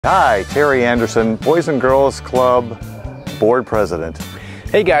Hi, Terry Anderson, Boys and Girls Club Board President.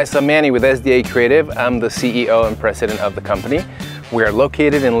 Hey guys, I'm Manny with SDA Creative. I'm the CEO and President of the company. We are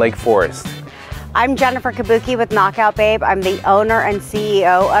located in Lake Forest. I'm Jennifer Kabuki with Knockout Babe. I'm the owner and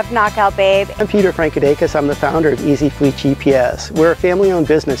CEO of Knockout Babe. I'm Peter Frankadakis. I'm the founder of Easy Fleet GPS. We're a family-owned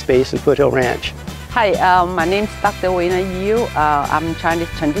business based in Foothill Ranch. Hi, my name is Dr. Weina Yu. I'm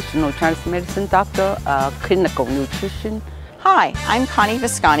traditional Chinese medicine doctor, clinical nutrition. Hi, I'm Connie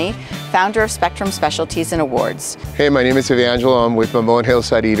Viscani, founder of Spectrum Specialties and Awards. Hey, my name is Evangelo. I'm with Momoan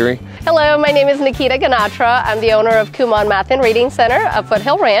Hillside Eatery. Hello, my name is Nikita Ganatra. I'm the owner of Kumon Math and Reading Center of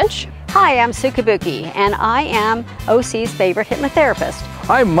Foothill Ranch. Hi, I'm Sue Kabuki, and I am OC's favorite hypnotherapist.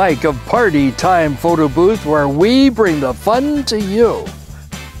 I'm Mike of Party Time Photo Booth, where we bring the fun to you.